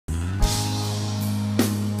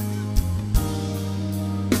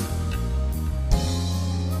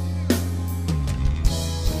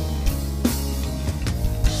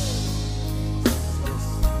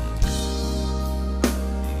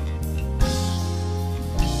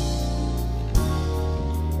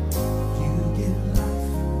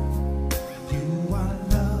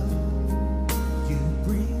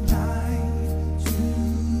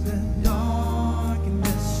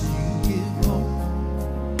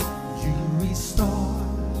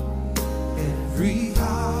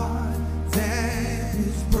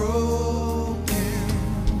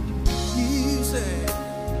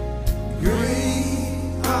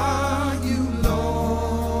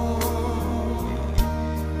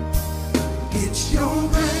It's your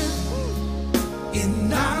breath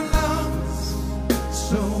in our lungs,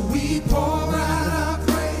 so we pour out our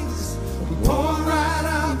praise. We pour out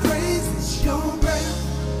our praise. It's your breath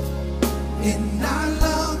in our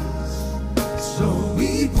lungs, so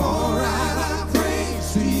we pour out our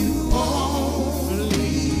praise to you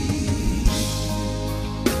only.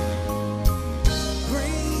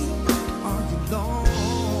 Great are you,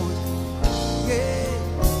 Lord. Yeah.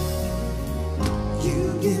 You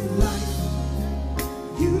give life.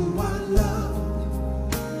 You are love.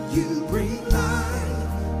 You bring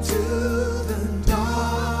light to the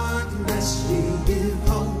darkness. You give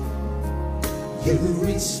hope. You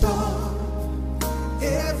restore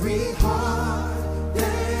every heart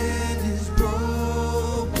that is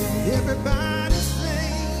broken. Everybody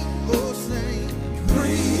sing, oh sing.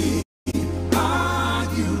 Great are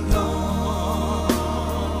you, Lord.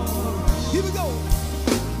 Here we go.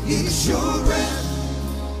 It's your breath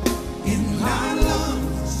in our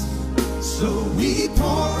lungs, so we pour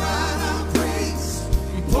out our praise.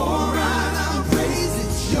 We pour out our praise.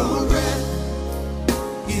 It's your breath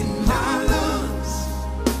in our lungs,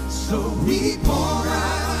 so we pour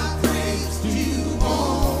out our praise to you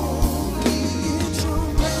only.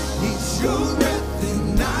 It's your breath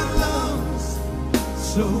in our lungs,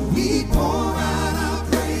 so we pour out our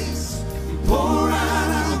praise. We pour out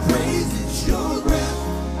our praise. It's your breath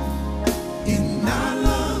in our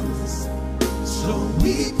lungs, so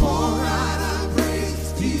we pour out our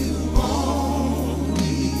praise to you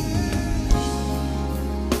only.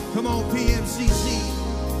 Come on, Pmcc.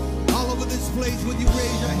 All over this place, when you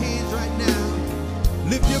raise your hands right now,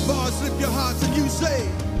 lift your voice, lift your hearts, and you say,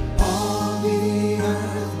 all the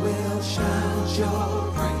earth will shout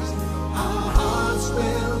your praise. Our hearts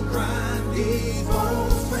will cry, these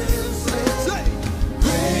bones will say,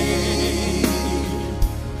 great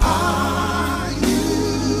are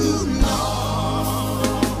you,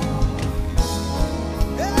 Lord.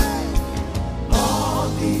 Hey. All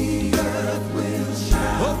the earth will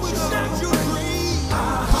shout your praise.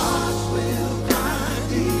 Our hearts will cry,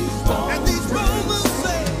 these bones, and these bones will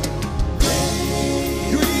say,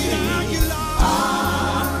 great are you, Lord.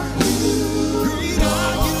 Great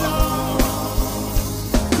are you, Lord.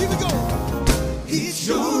 Here we go. It's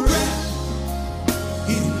your breath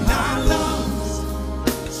in our lungs,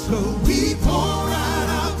 so we pour out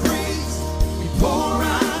our praise. We pour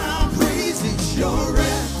out our praise. It's your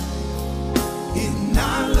breath in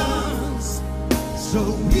our lungs, so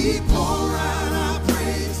we pour out our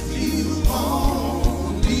praise to you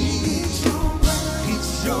only. It's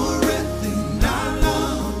your breath in our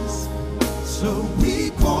lungs, so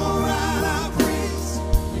we pour out our praise.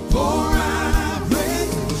 We pour out our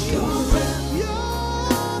praise. It's your breath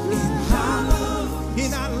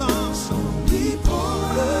in our lungs, so we pour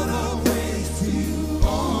out our praise to you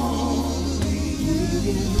only.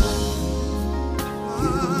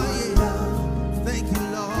 Thank you,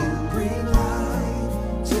 Lord. Bring light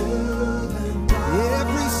to the dark.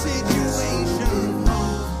 Every situation,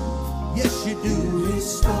 yes, you do.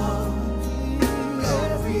 Restore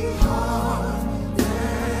every heart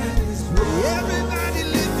that is broken. Everybody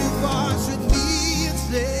lift your voice with me and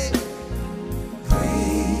say,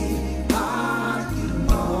 great are you,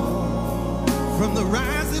 Lord. From the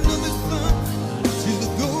rising of the sun to the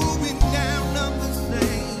going down of the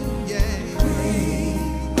same, yeah. Great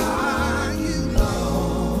are you,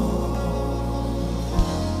 Lord.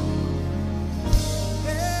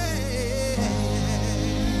 Hey.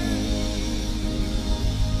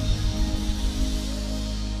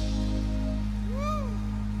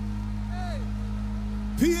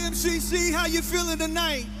 Pmcc, how you feeling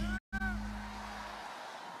tonight?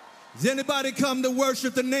 Does anybody come to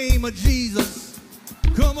worship the name of Jesus?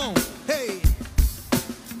 Come on, hey,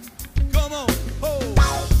 come on, oh,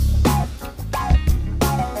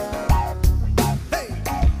 hey.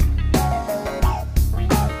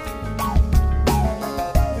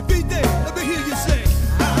 If he there, let me hear you say,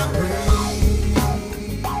 I raise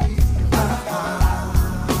a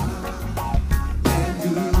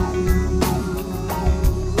hallelujah.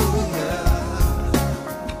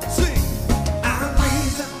 Sing, I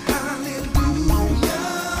raise a hallelujah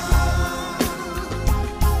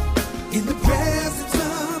in the presence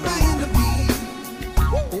of my enemy.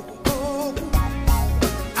 Oh,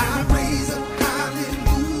 I raise a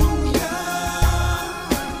hallelujah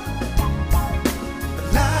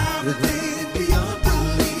louder than beyond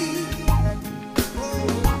belief. Oh,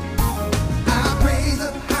 I raise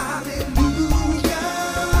a hallelujah.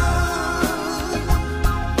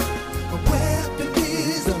 A weapon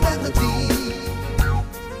is a melody.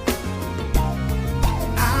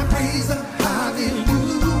 I raise a hallelujah.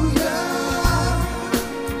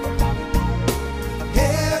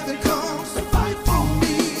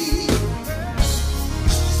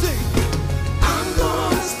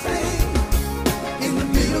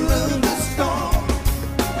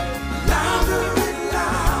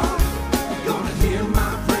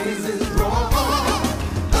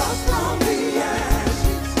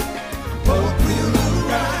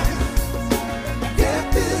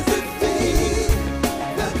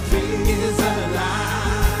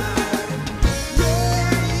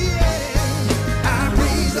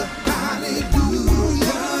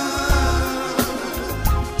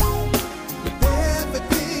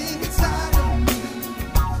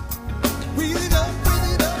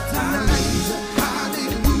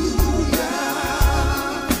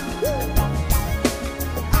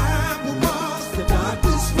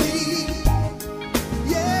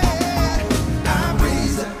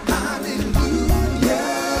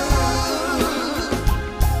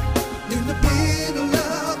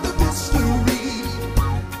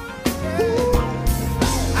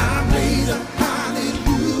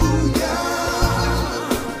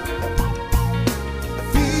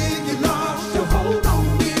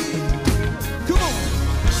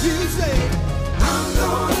 You say, I'm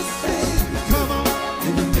gonna sing. Come on.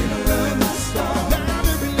 In the middle of the storm.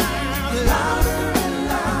 Louder and louder. Louder and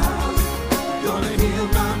louder. Gonna hear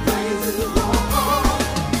my praises roar.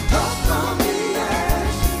 Up from the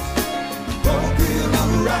ashes. Hope will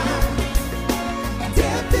arise.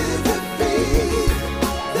 Death is defeated.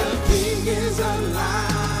 The King is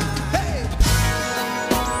alive. Hey!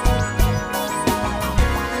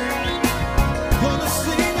 Gonna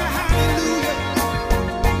sing a hallelujah.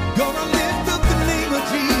 Gonna lift up the name of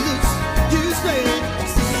Jesus. You say,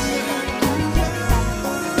 sing a little louder.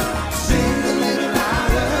 Sing a little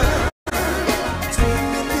louder.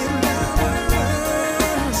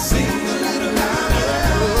 Sing a little louder.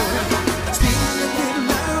 Sing a little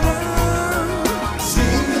louder.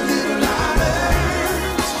 Sing a little louder.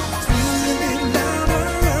 Sing a little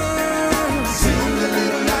louder. Sing a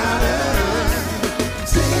little louder.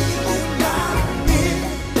 Sing a little louder in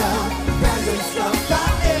the presence of thy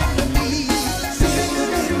enemies. Sing a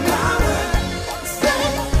little louder.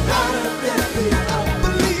 Sing louder than the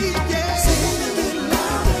unbelief. Yeah. Sing a little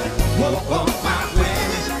louder. Whoa, whoa, my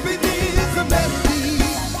weapon is a melody.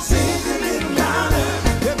 Sing a little louder.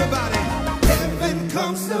 Everybody, heaven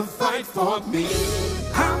comes to fight for me.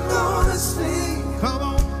 I'm gonna sing. Come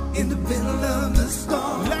on. In the middle of the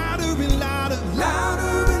storm. Louder and louder.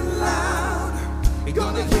 Louder and louder. You're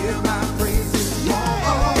gonna hear my praises. Yeah.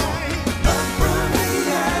 Up from the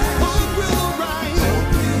ashes. Hope will arise.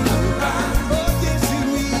 Hope will arise. Oh, yes, it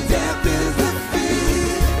will. Death is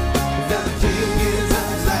defeated. The King is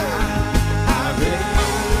alive. I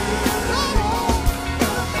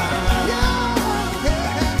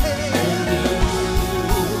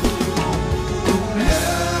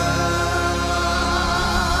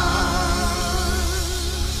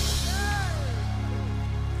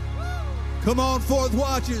Come on, Fourth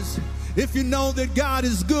Watchers. If you know that God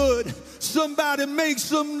is good, somebody make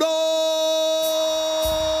some noise.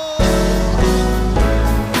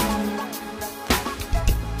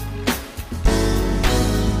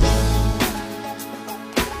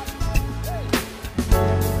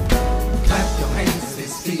 Clap your hands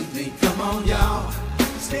this evening. Come on, y'all.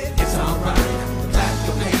 Say it's all right. Clap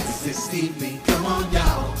your hands this evening. Come on,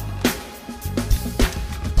 y'all.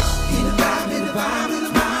 In the vibe, in the vibe, in the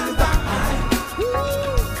vibe.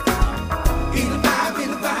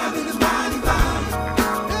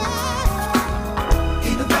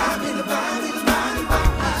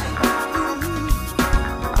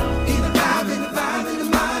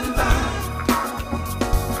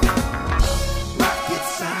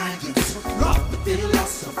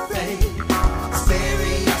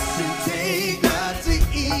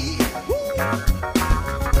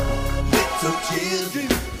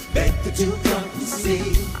 To come and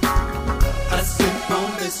see a simple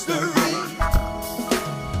mystery,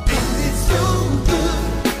 and it's so good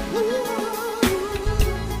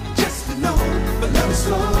just to know, but love is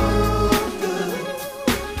so good.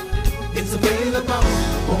 It's available,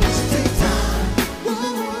 won't you take time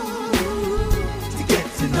to get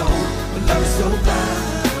to know, but love is so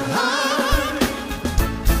fine.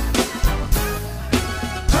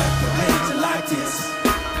 Clap your hands like this,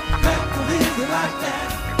 clap your hands like that.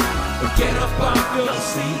 Get up off your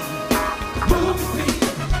seat, move your feet,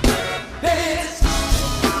 dance.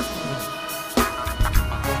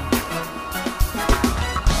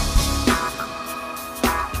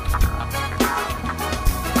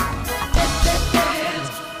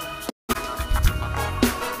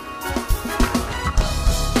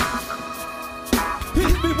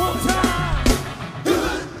 Hit me one time,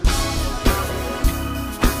 good.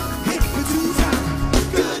 Hit me two times,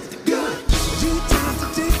 good, good. Two times to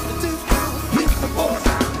take the two. Hit the four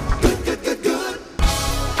times, good, good, good, good.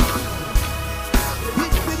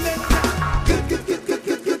 Hit me that time, good, good, good, good,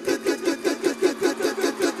 good, good, good, good, good, good, good, good,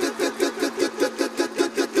 good,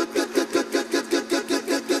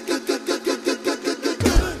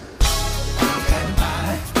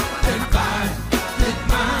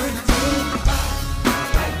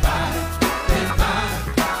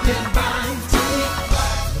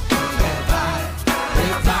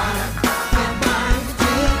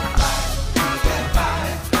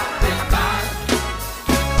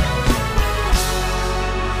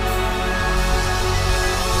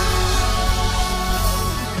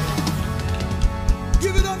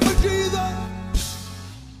 Give it up for Jesus.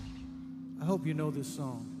 I hope you know this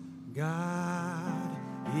song. God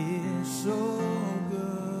is so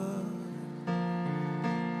good.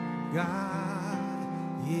 God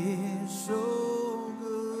is so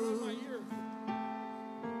good.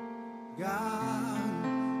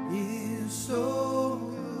 God is so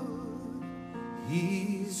good.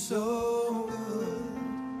 He's so good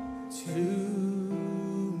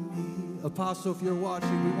to Apostle, if you're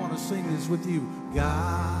watching, we want to sing this with you.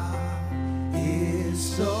 God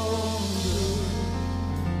is so good.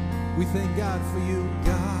 We thank God for you.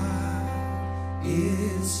 God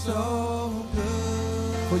is so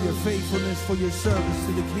good. For your faithfulness, for your service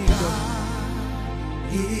to the kingdom.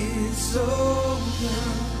 God is so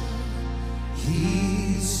good.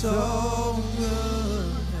 He's so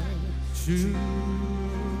good to me.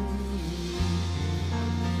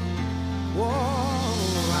 Oh,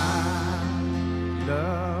 I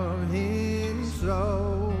love him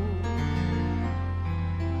so.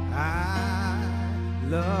 I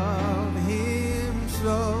love him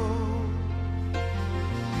so.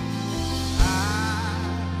 I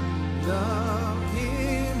love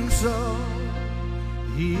him so.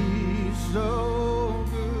 He's so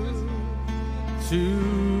good to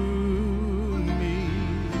me.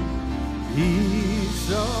 He's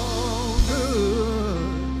so good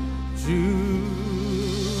to me.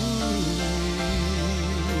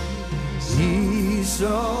 He's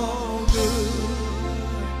so good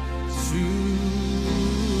to me.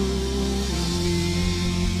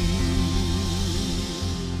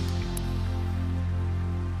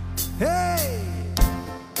 Hey,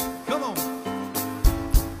 come on.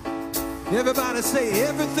 Everybody say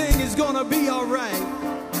everything is gonna be all right.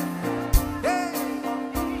 Hey,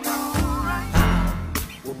 all right.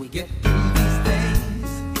 When we get through these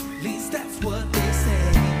days, at least that's what they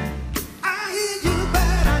say. I hear you,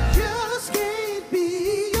 but I just can't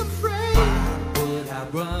be afraid. Why would I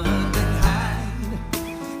run and hide?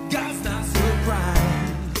 God's not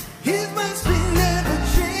surprised. His mercy never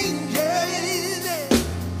changes.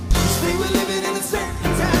 See, we're living in a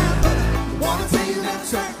certain time, but I wanna tell you that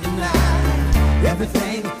certain life.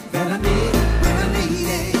 Everything that I need, when I need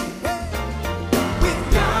it. When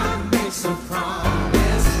God makes a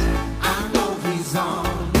promise, I know He's on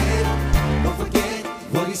it. Don't forget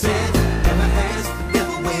what He said, never has,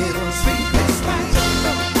 never will. Speak this right.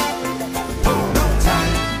 Hold on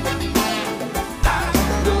tight. I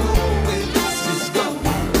know where this is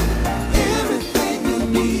going. Everything will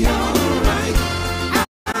be alright.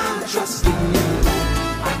 I'm trusting you.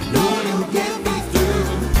 I know you'll get me through.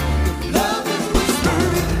 Love is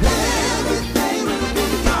whispering. Everything will be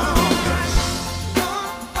alright.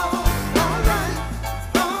 Oh, alright.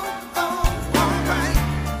 Alright.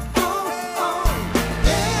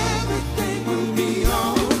 Everything will be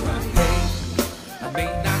alright. Hey, I may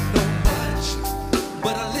not know much,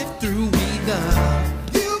 but I lived through enough.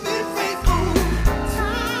 You've been faithful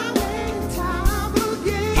time and time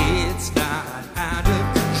again. It's not out of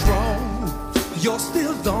control. You're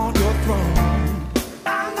still on your throne. I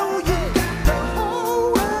know you got the whole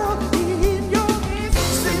world in your hands.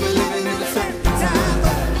 Say we're living in a certain time,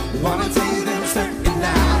 but I wanna tell you that I'm certain I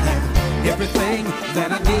have everything that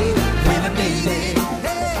I need when I need it.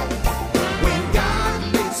 Hey, when God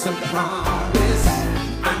makes a promise,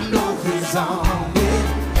 I know He's on it.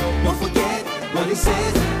 Don't forget what He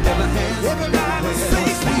says, never has. Everybody say,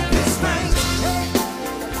 speak this right. Hey,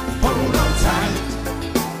 hold on tight.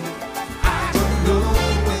 I don't know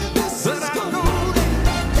where this is going.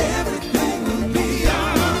 Everything will be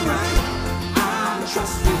alright. I'm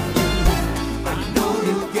trusting you. I know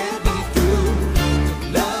you'll get me through.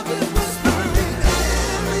 Love is whispering.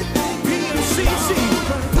 Everything Pmcc,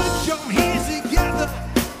 put your hands together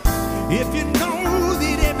if you know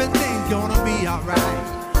that everything's gonna be alright.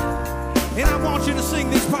 And I want you to sing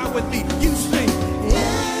this part with me. You sing.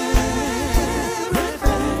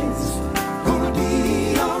 Everything's gonna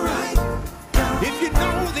be alright. If you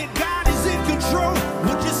know that God is in control,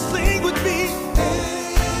 would you sing with me?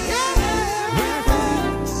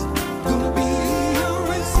 Everything's gonna be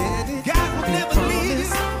alright. God will never leave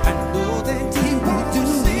us. I know that He will do.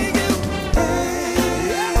 Sing it.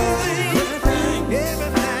 Everything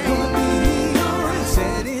gonna be alright.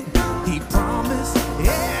 Said it. He promised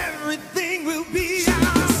everything will be alright.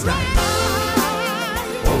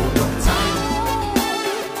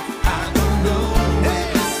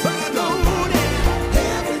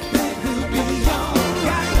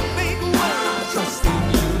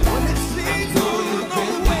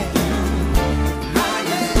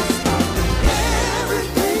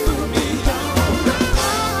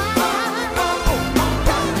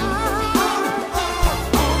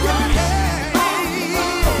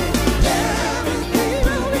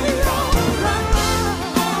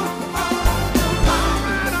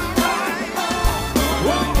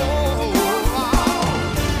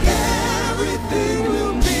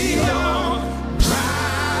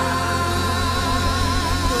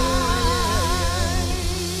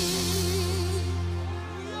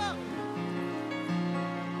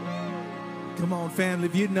 family,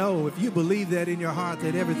 if you believe that in your heart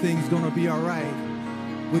that everything's going to be all right,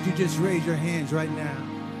 would you just raise your hands right now?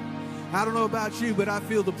 I don't know about you, but I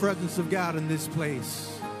feel the presence of God in this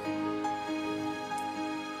place.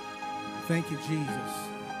 Thank you, Jesus.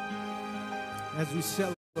 As we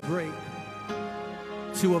celebrate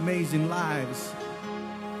 2 amazing lives,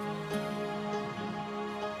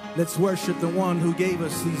 let's worship the one who gave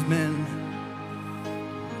us these men.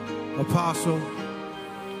 Apostle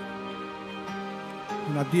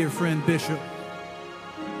and our dear friend Bishop.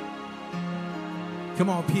 Come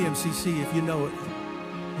on, Pmcc, if you know it,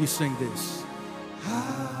 you sing this.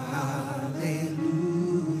 Hallelujah,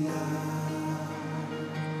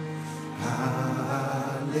 hallelujah,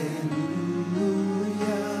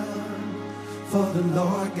 for the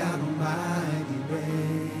Lord God Almighty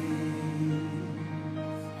reigns.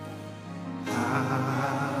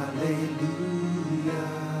 Hallelujah,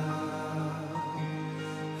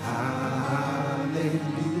 hallelujah,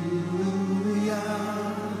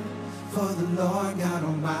 for the Lord God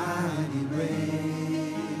Almighty reigns.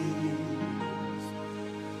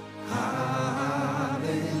 Hallelujah,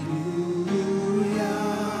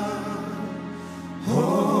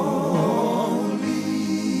 holy,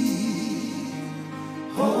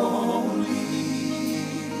 holy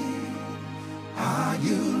are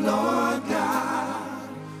you, Lord God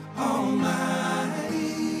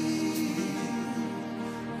Almighty.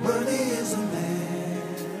 Worthy is the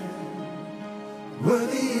Lamb,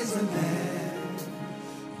 worthy is the Lamb.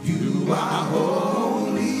 You are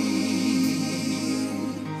holy,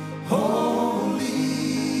 holy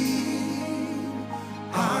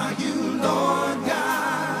are you, Lord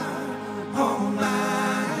God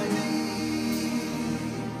Almighty.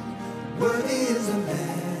 Worthy is the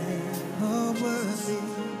Lamb, oh worthy,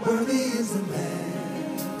 worthy is the Lamb.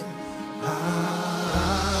 Amen.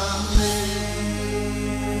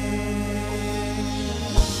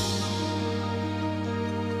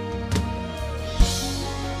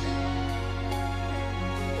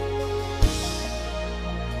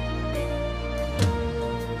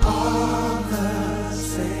 All the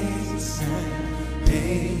saints and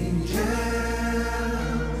angels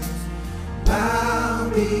bow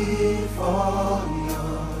before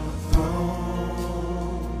your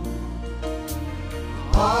throne.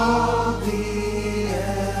 All the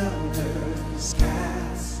elders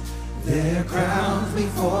cast their crowns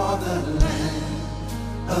before the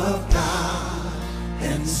Lamb of God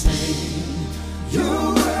and sing,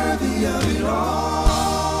 you're worthy of it all.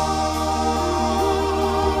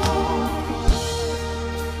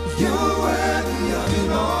 You're worthy of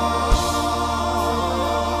it all.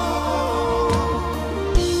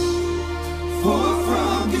 For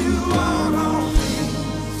from you are all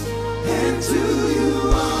things, and to you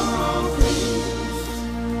are all things.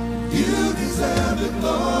 You deserve the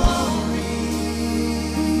glory.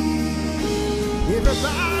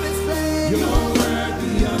 Everybody say, you're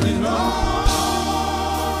worthy of it all.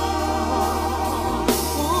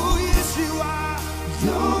 Oh, yes, you are.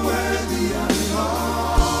 You're worthy of it all.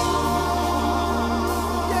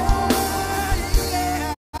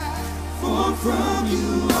 From you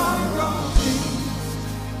are all things,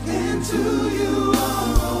 and to you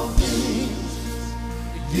are all things.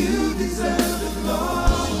 You deserve the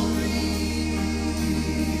glory.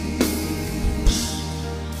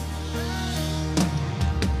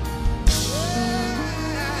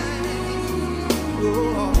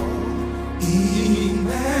 Oh,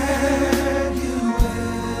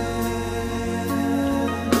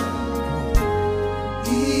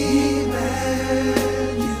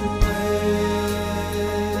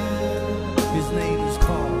 His name is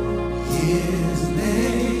called. His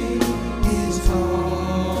name is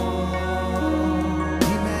called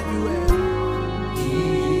Emmanuel.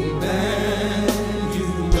 Emmanuel.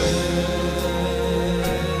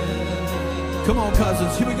 Come on,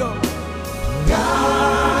 cousins, here we go.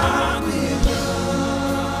 God with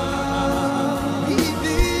love,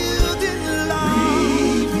 revealed in love,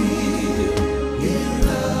 revealed in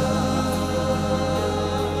love.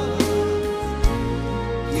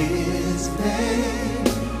 His name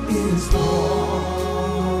is called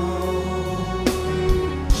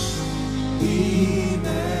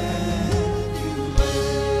Emmanuel.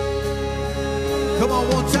 Come on,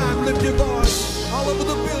 one time, lift your voice all over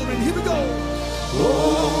the building. Here we go.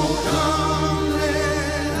 Oh, come,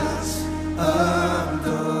 let us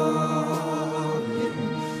adore Him.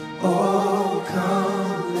 Oh,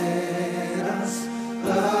 come, let us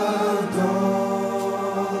adore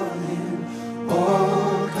Him.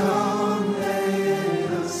 Oh, come, let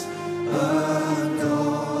us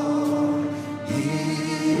adore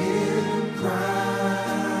Him,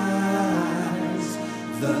 Christ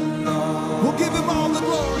the Lord. We'll give Him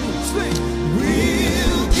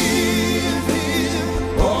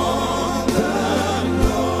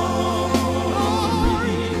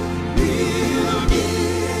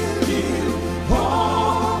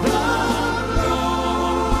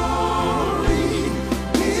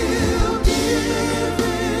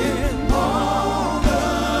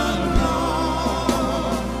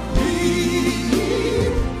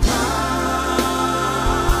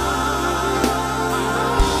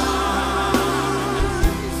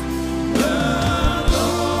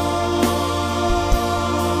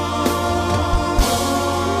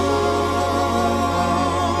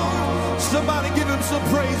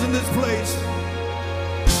hands in this place.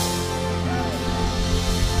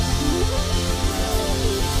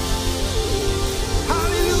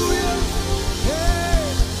 Hallelujah.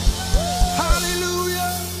 Hey.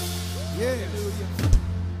 Hallelujah. Yeah.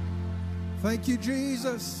 Thank you,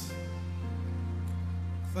 Jesus.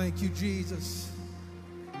 Thank you, Jesus.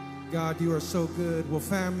 God, you are so good. Well,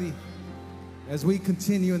 family, as we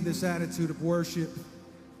continue in this attitude of worship,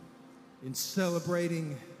 in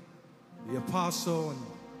celebrating the apostle and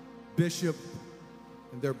bishop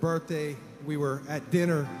and their birthday, we were at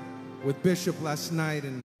dinner with Bishop last night,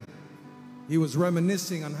 and he was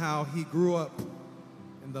reminiscing on how he grew up,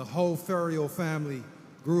 and the whole Ferriol family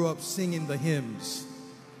grew up singing the hymns.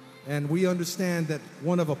 And we understand that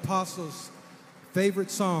one of Apostle's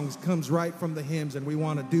favorite songs comes right from the hymns, and we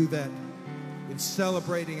want to do that in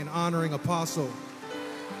celebrating and honoring Apostle.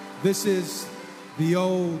 This is the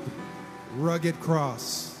old rugged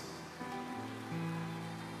cross.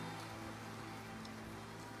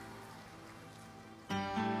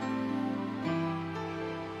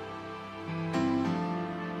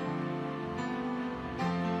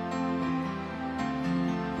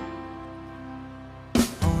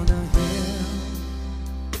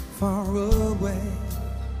 Far away,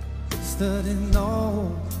 stood an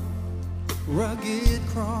old rugged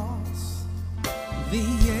cross, the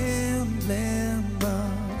emblem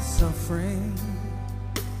of suffering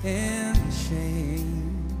and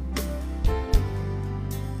shame.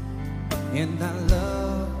 And I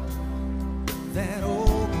love that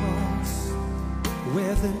old cross,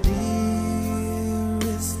 where the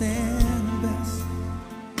dearest and best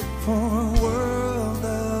for a world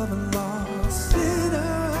of lost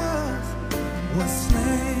sinners was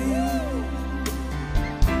slain.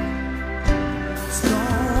 So I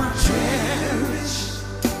cherish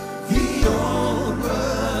the old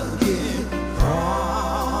rugged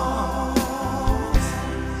cross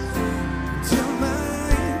till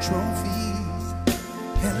my trophies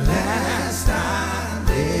at last I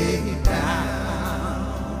lay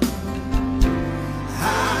down. I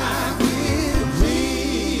will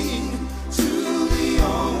cling to the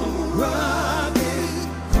old rugged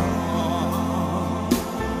cross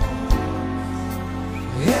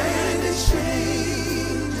and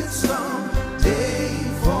exchange it someday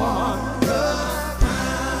for the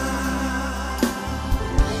crown.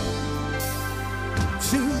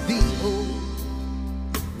 To the old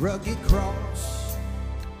rugged cross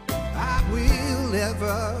I will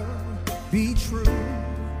ever be true.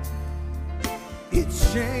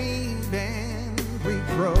 Its shame and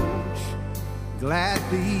reproach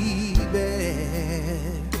gladly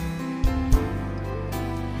bear.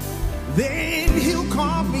 Then he'll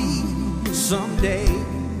call me someday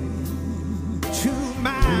to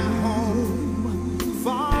my home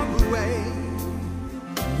far away,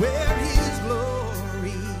 where his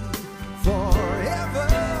glory forever,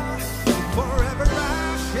 forever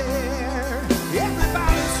I'll share.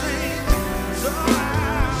 Everybody sing. So I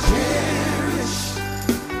cherish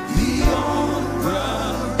the old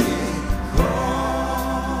rugged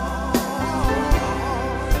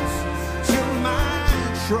cross till my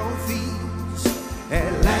trophies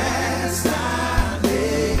at last I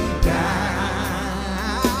lay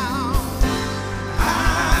down.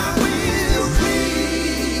 I will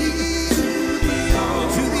cling to the old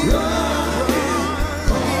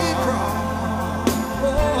rugged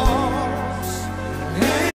cross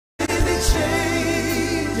and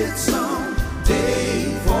exchange it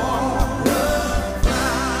someday for a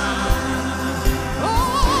crown. Oh,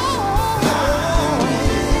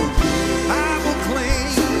 I will cling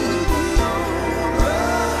to the old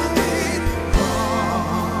rugged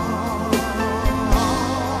cross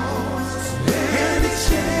and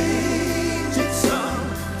exchange it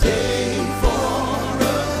someday for a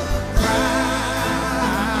crown.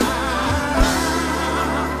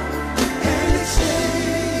 And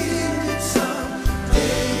exchange it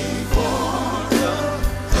someday for a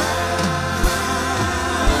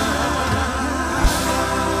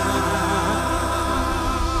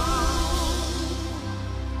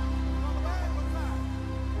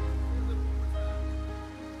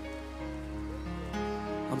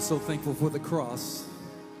I'm so thankful for the cross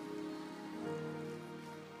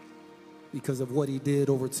because of what he did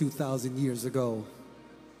over 2,000 years ago.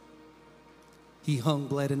 He hung,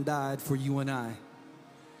 bled, and died for you and I.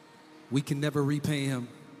 We can never repay him.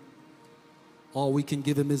 All we can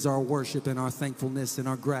give him is our worship and our thankfulness and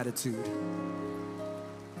our gratitude.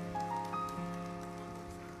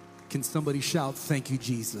 Can somebody shout, "Thank you,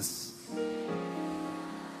 Jesus"?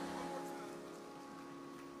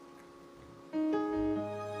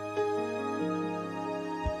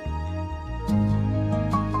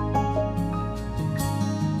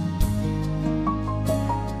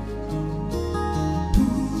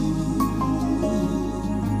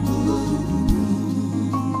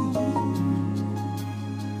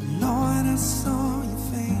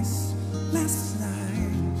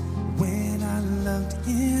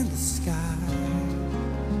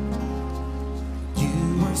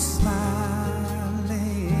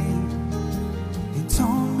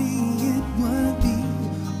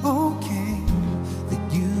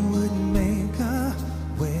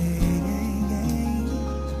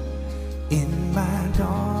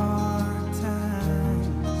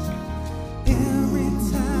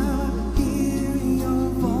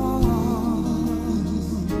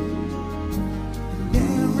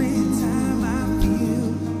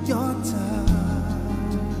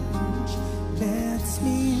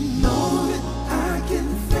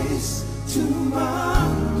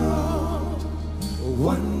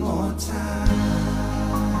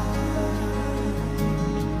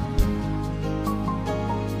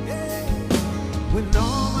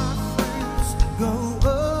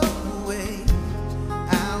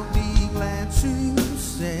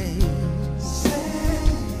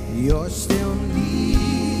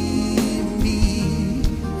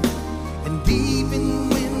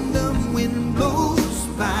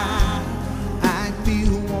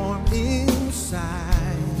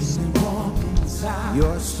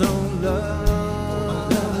 You're so lovely.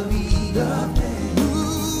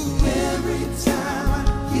 Ooh, every time I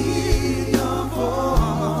hear your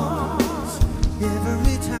voice,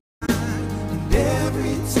 every time and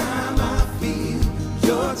every time I feel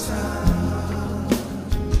your touch,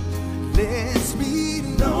 lets me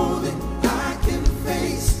know that I can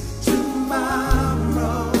face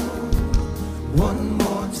tomorrow one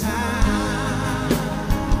more time.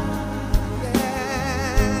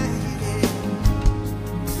 Yeah.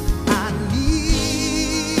 I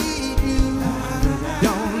need you.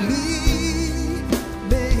 Don't leave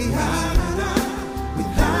me.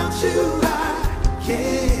 Without you, I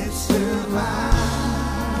can't survive.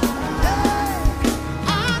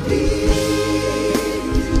 I need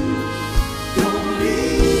you. Don't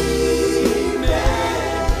leave me.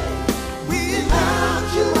 Without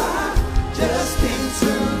you, I just can't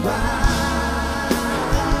survive.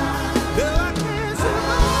 No, I can't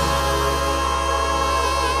survive.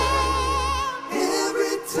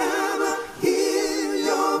 Every time I hear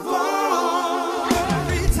your voice,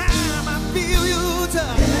 every time I feel your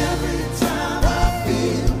touch, every time I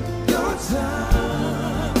feel your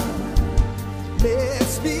touch,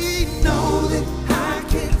 lets me know that I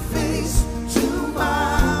can face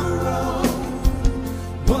tomorrow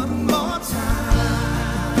one more time.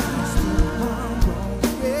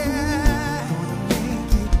 Yeah.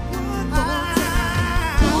 I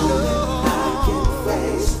know I can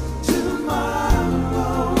face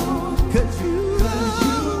tomorrow, 'cause you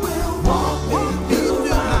will walk with me through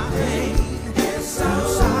my pain and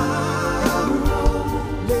sorrow.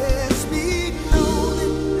 Lets me know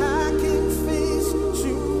that I can face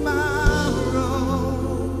tomorrow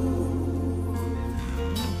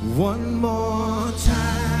one more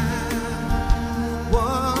time.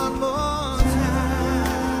 One more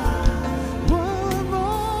time. One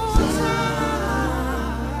more time.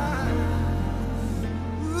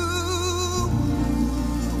 Ooh.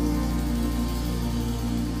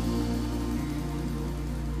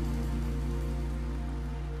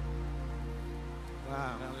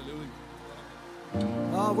 Wow.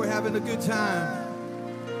 Oh, we're having a good time.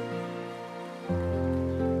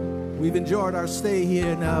 We've enjoyed our stay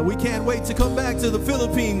here, and we can't wait to come back to the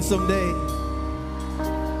Philippines someday.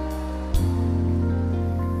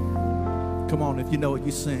 Come on, if you know it,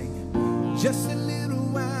 you sing. Just a little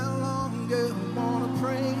while longer, I wanna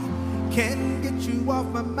pray. Can't get you off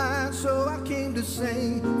my mind, so I came to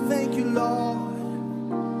say thank you, Lord,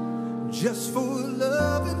 just for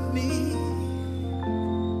loving me.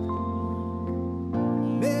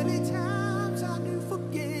 Many times I do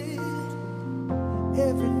forget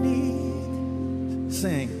every need.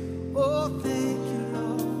 Sing. Oh, thank you,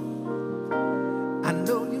 Lord. I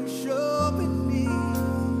know you're showing me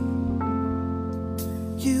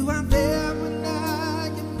you are there when I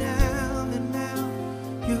am down, and now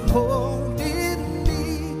you're holding me.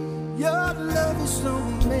 Your love is so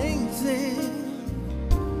amazing.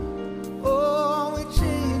 Oh, it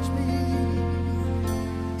changed me.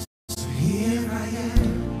 So here I am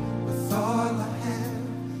with all I have.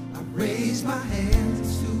 I raise my hands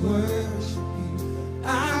to worship you.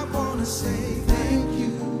 I wanna say thank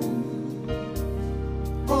you.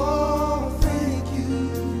 Oh, thank you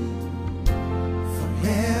for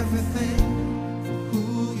everything, for who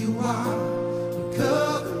you are. You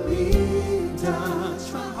cover me, touch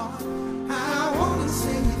my heart. I wanna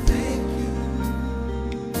say thank you.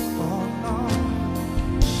 Oh Lord,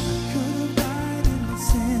 I could have died in my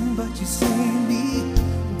sin, but you saved me.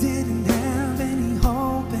 Didn't have any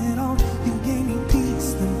hope at all. You gave me peace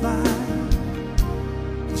divine,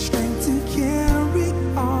 the strength to carry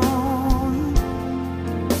on.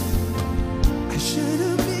 I should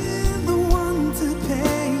have been the one to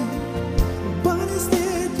pay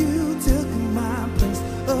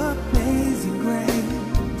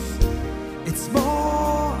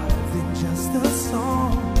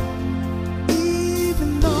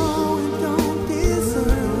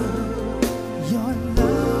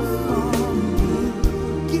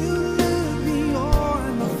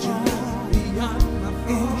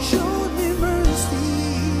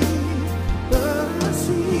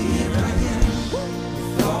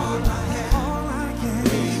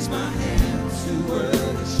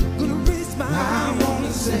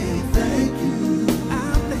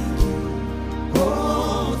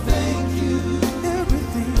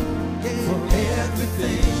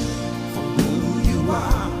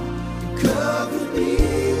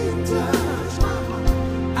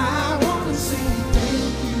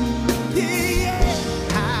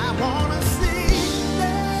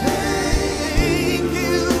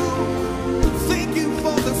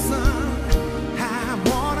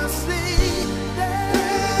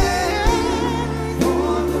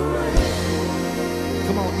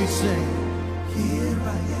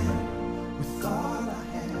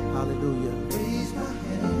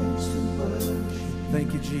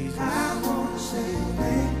I want to say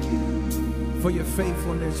thank you for your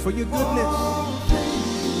faithfulness, for your goodness,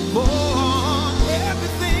 for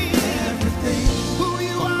everything, who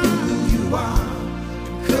you are,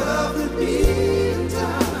 covered me in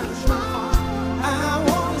times wrong. I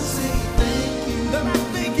want to say thank you. Lord, I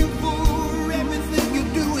thank you for everything you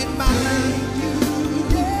do in my life.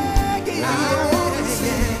 I want to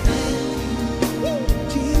say thank you.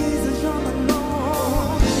 Jesus, you're the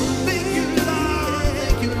Lord. Thank you, Lord.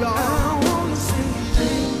 Thank you, Lord. I want to say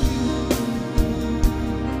thank you.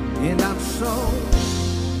 and I'm so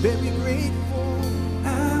very grateful. I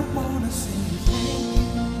want to say thank you.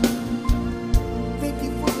 Thank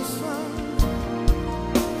you for the sun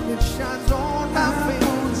that shines on my I face.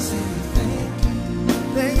 want to say thank you.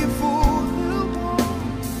 Thank you for the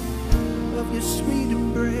warmth of your sweet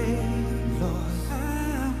embrace. Lord, I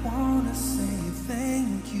want to say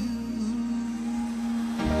thank you.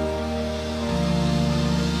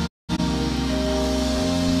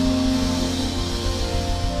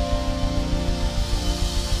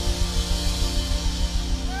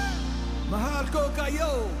 Mahal ko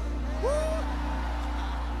kayo.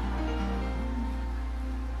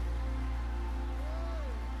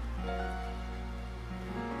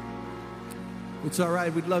 It's all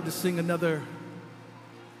right. We'd love to sing another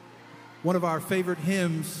one of our favorite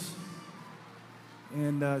hymns,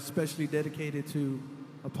 and especially dedicated to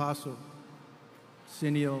Apostle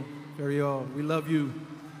Senio Ferriol. We love you.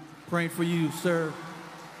 Praying for you, sir,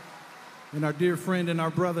 and our dear friend and our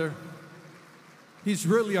brother. He's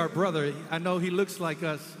really our brother. I know he looks like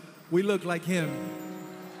us. We look like him.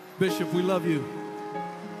 Bishop, we love you.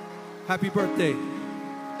 Happy birthday.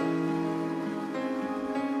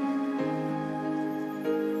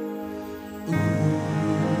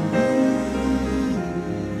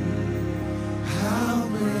 How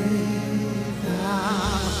great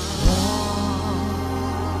thou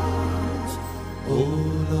art, O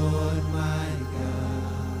Lord my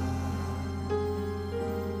God.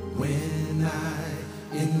 When I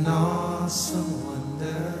in awesome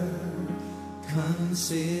wonder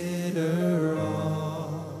consider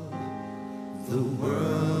all the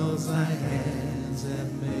worlds thy hands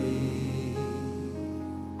have made,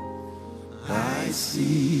 I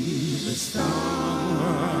see the stars,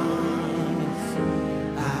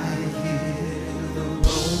 I hear the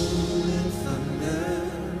rolling thunder,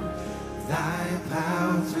 thy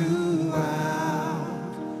power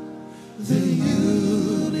throughout the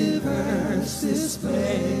universe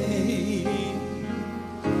displayed.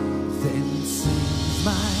 Then sings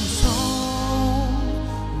my soul,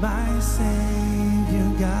 my Savior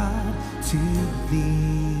God, to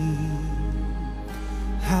thee.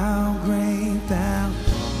 How great thou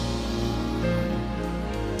art,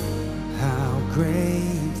 how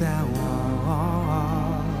great thou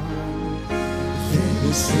art.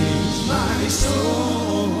 Then sings my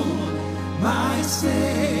soul, my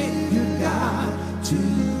Savior God, to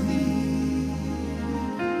thee.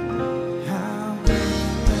 How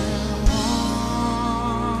great thou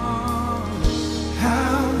art,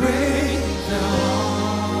 how great thou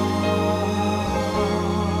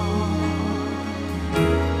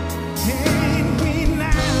art. Can we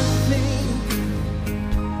not think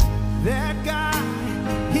that God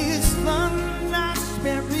is not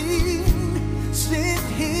sparing, sent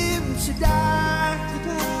him to die?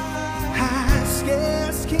 I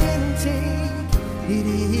scarce can take it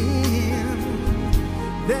in.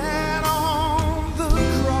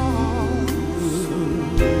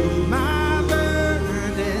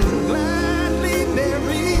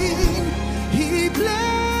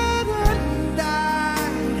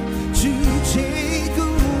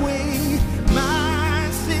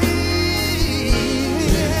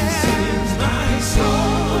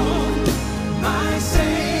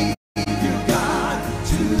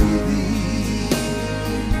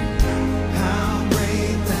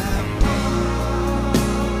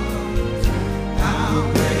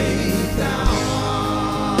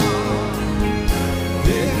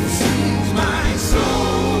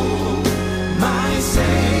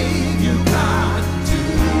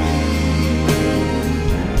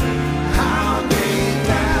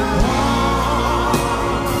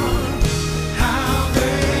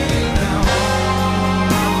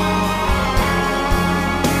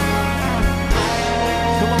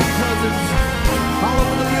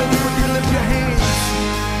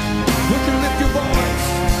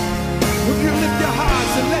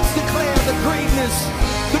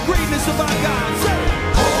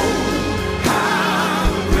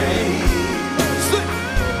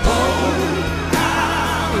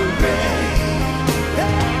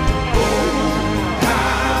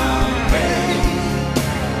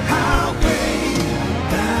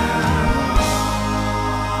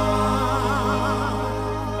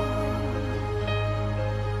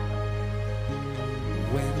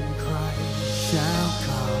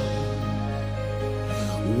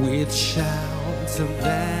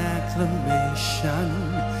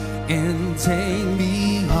 and take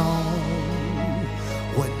me home.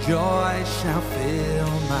 What joy shall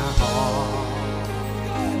fill my heart.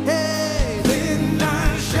 Hey, then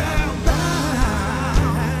I shall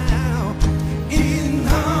bow in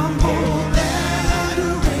humble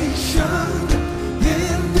adoration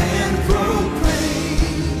and then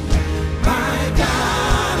proclaim, my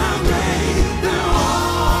God, I reign thou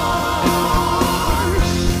art.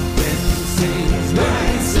 Then sings my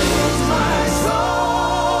soul,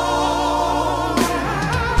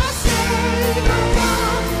 I sing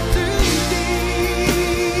along to thee.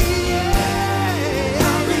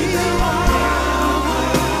 I reign thou art.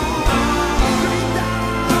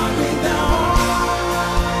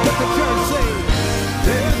 Let the church say,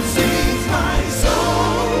 then sings my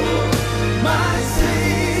soul, my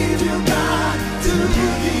Savior God, to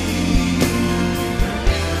thee.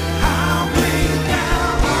 How great thou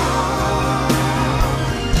art,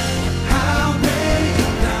 how great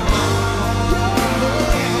thou art,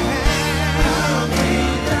 how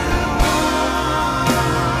great thou art,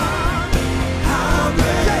 how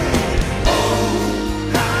great, oh,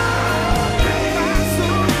 how great, my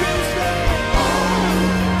soul will say, oh,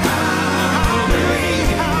 how great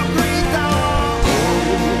thou art,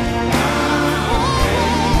 oh,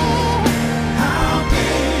 how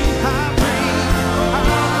great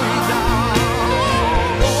thou art,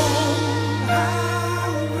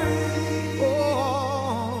 oh,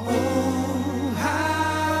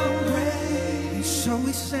 how great. So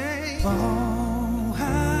we say, oh,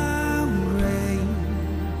 how